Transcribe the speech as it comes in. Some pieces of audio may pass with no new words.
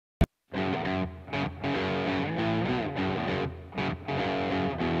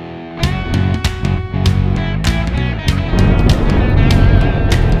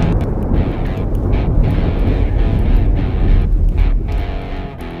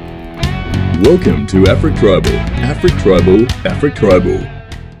Welcome to Afric Tribal, Afric Tribal, Afric Tribal.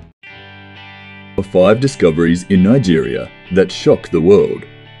 5 discoveries in Nigeria that shock the world.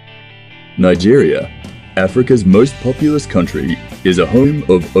 Nigeria, Africa's most populous country, is a home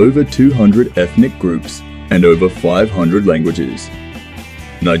of over 200 ethnic groups and over 500 languages.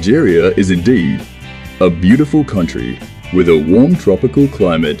 Nigeria is indeed a beautiful country with a warm tropical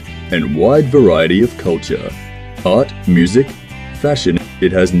climate and wide variety of culture, art, music, fashion.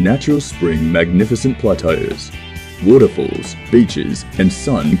 It has natural spring magnificent plateaus, waterfalls, beaches, and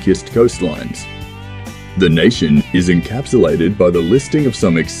sun-kissed coastlines. The nation is encapsulated by the listing of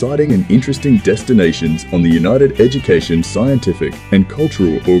some exciting and interesting destinations on the United Education, Scientific, and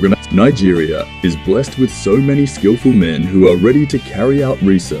Cultural Organization. Nigeria is blessed with so many skillful men who are ready to carry out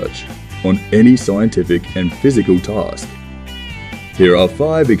research on any scientific and physical task. Here are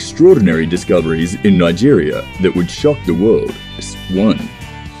 5 extraordinary discoveries in Nigeria that would shock the world. 1.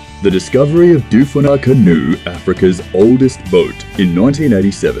 The discovery of Dufuna canoe, Africa's oldest boat. In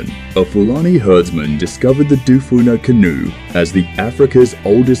 1987, a Fulani herdsman discovered the Dufuna canoe as the Africa's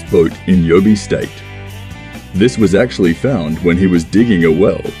oldest boat in Yobe State. This was actually found when he was digging a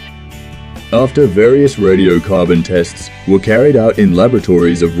well. After various radiocarbon tests were carried out in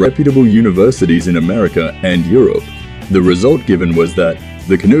laboratories of reputable universities in America and Europe, the result given was that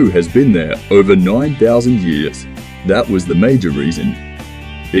the canoe has been there over 9,000 years. That was the major reason.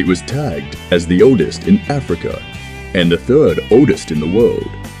 It was tagged as the oldest in Africa and the 3rd oldest in the world.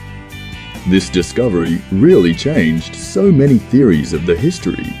 This discovery really changed so many theories of the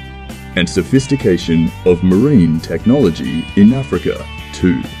history and sophistication of marine technology in Africa.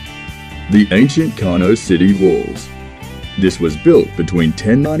 2. The ancient Kano city walls. This was built between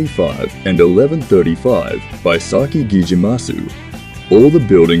 1095 and 1135 by Saki Gijimasu. All the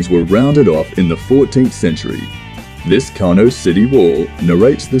buildings were rounded off in the 14th century. This Kano city wall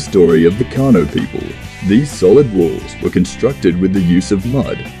narrates the story of the Kano people. These solid walls were constructed with the use of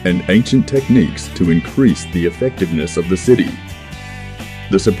mud and ancient techniques to increase the effectiveness of the city.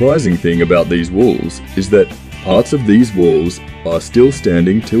 The surprising thing about these walls is that parts of these walls are still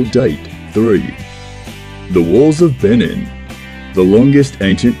standing till date. 3. The Walls of Benin. The longest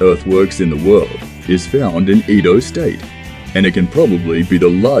ancient earthworks in the world is found in Edo State, and it can probably be the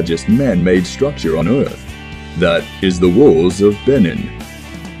largest man-made structure on Earth. That is the Walls of Benin.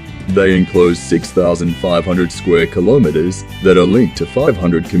 They enclose 6,500 square kilometers that are linked to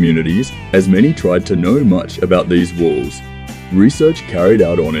 500 communities. As many tried to know much about these walls, research carried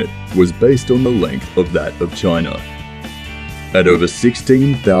out on it was based on the length of that of China. At over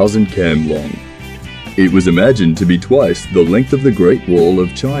 16,000 km long, it was imagined to be twice the length of the Great Wall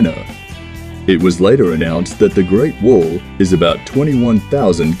of China. It was later announced that the Great Wall is about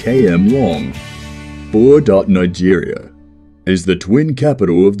 21,000 km long. 4. Nigeria is the twin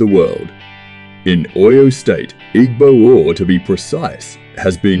capital of the world. In Oyo State, Igbo to be precise,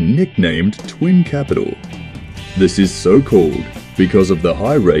 has been nicknamed Twin Capital. This is so called because of the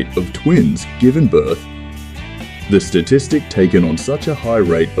high rate of twins given birth. The statistic taken on such a high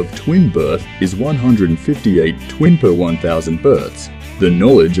rate of twin birth is 158 twin per 1,000 births. The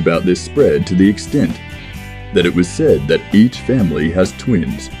knowledge about this spread to the extent that it was said that each family has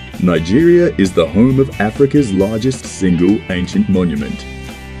twins. Nigeria is the home of Africa's largest single ancient monument.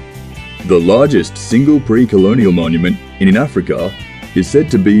 The largest single pre-colonial monument in Africa is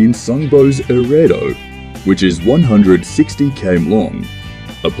said to be in Songbo's Eredo, which is 160 km long,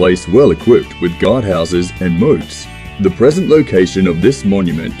 a place well equipped with guardhouses and moats. The present location of this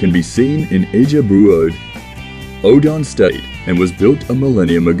monument can be seen in Ijebu-Ode, Ogun State, and was built a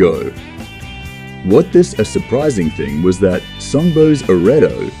millennium ago. What this a surprising thing was that Songbo's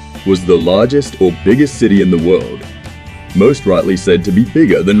Eredo was the largest or biggest city in the world, most rightly said to be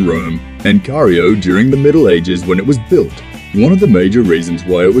bigger than Rome and Cairo during the Middle Ages when it was built. One of the major reasons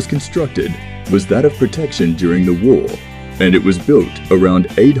why it was constructed was that of protection during the war, and it was built around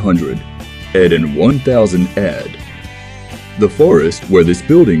 800 AD and 1000 AD. The forest where this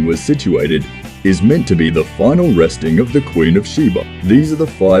building was situated is meant to be the final resting of the Queen of Sheba. These are the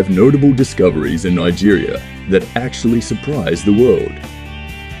 5 notable discoveries in Nigeria that actually surprised the world.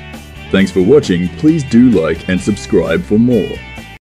 Thanks for watching. Please do like and subscribe for more.